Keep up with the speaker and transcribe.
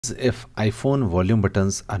If iPhone volume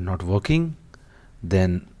buttons are not working,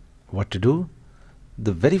 then what to do?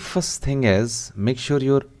 The very first thing is make sure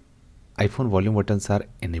your iPhone volume buttons are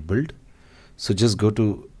enabled. So just go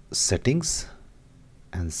to settings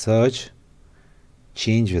and search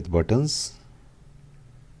change with buttons.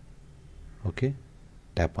 Okay,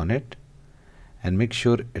 tap on it and make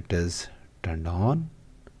sure it is turned on.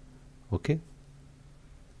 Okay,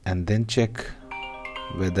 and then check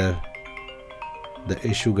whether the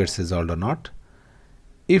issue gets resolved or not.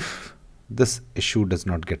 If this issue does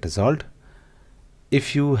not get resolved,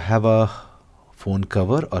 if you have a phone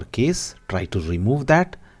cover or case, try to remove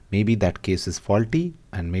that. Maybe that case is faulty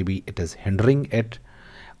and maybe it is hindering it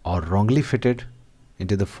or wrongly fitted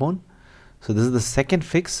into the phone. So this is the second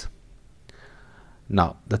fix.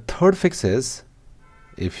 Now the third fix is,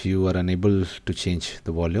 if you are unable to change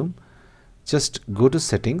the volume, just go to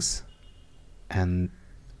settings, and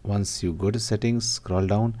once you go to settings, scroll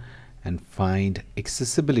down and find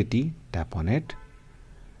accessibility, tap on it,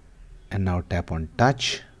 and now tap on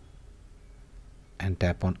touch and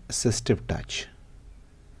tap on assistive touch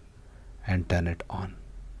and turn it on.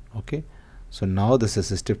 Okay, so now this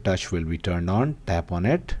assistive touch will be turned on. Tap on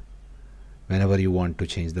it whenever you want to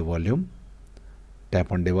change the volume.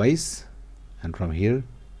 Tap on device, and from here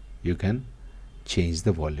you can change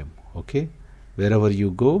the volume. Okay, wherever you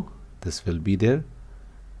go, this will be there.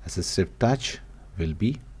 Assistive touch will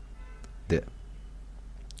be there.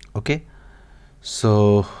 Okay,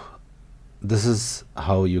 so this is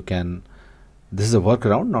how you can, this is a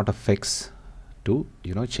workaround, not a fix, to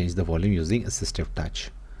change the volume using assistive touch.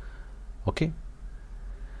 Okay,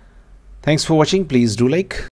 thanks for watching. Please do like.